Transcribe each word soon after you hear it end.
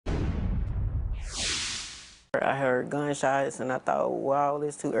I heard gunshots and I thought, wow,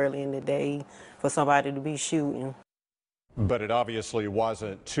 it's too early in the day for somebody to be shooting. But it obviously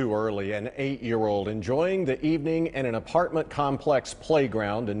wasn't too early. An 8-year-old enjoying the evening in an apartment complex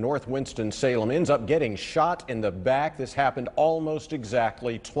playground in North Winston-Salem ends up getting shot in the back. This happened almost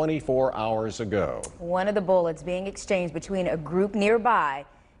exactly 24 hours ago. One of the bullets being exchanged between a group nearby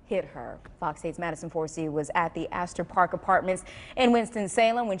hit her. Fox 8's Madison Forsey was at the Astor Park Apartments in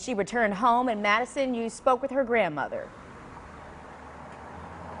Winston-Salem when she returned home. And Madison, you spoke with her grandmother.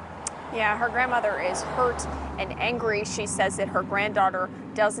 Yeah, her grandmother is hurt and angry. She says that her granddaughter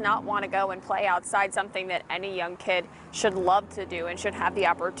does not want to go and play outside, something that any young kid should love to do and should have the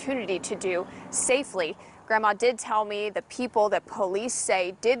opportunity to do safely. Grandma did tell me the people that police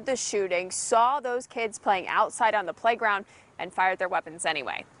say did the shooting saw those kids playing outside on the playground and fired their weapons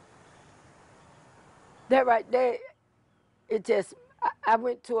anyway. That right there, it just, I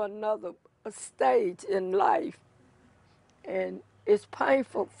went to another stage in life, and it's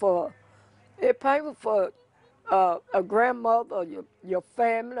painful for a grandmother, your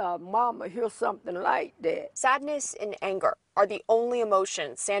family, or mama hear something like that. Sadness and anger are the only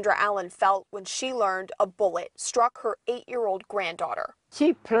emotions Sandra Allen felt when she learned a bullet struck her 8-year-old granddaughter.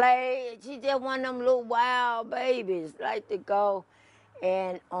 She played, she just one of them little wild babies, like to go,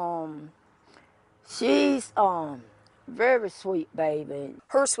 and she's very sweet baby.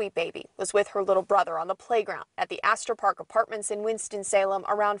 Her sweet baby was with her little brother on the playground at the Astor Park Apartments in Winston-Salem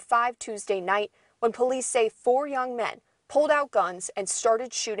around 5 Tuesday night when police say 4 young men pulled out guns and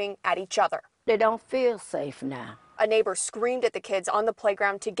started shooting at each other. They don't feel safe now. A neighbor screamed at the kids on the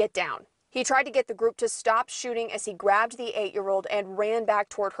playground to get down. He tried to get the group to stop shooting as he grabbed the 8-year-old and ran back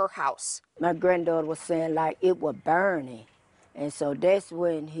toward her house. My granddaughter was saying like it was burning, and so that's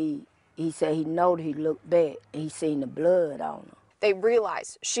when he said he noticed, he looked back, and he seen the blood on her. They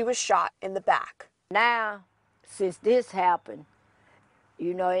realized she was shot in the back. Now, since this happened,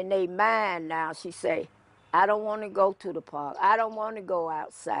 you know, in their mind now, she say, I don't want to go to the park. I don't want to go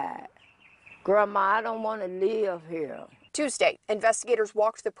outside. Grandma, I don't want to live here. Tuesday, investigators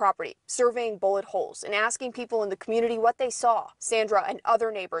walked the property, surveying bullet holes and asking people in the community what they saw. Sandra and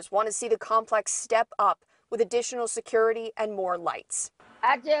other neighbors want to see the complex step up with additional security and more lights.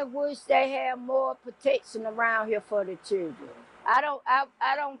 I just wish they had more protection around here for the children. I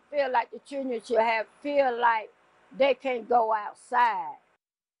don't feel like the children should feel like they can't go outside.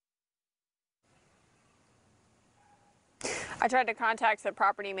 I tried to contact the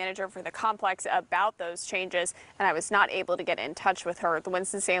property manager for the complex about those changes, and I was not able to get in touch with her. The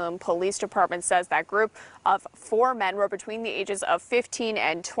Winston-Salem Police Department says that group of 4 men were between the ages of 15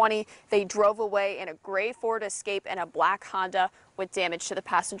 and 20. They drove away in a gray Ford Escape and a black Honda with damage to the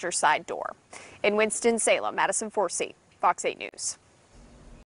passenger side door. In Winston-Salem, Madison Forsey, Fox 8 News.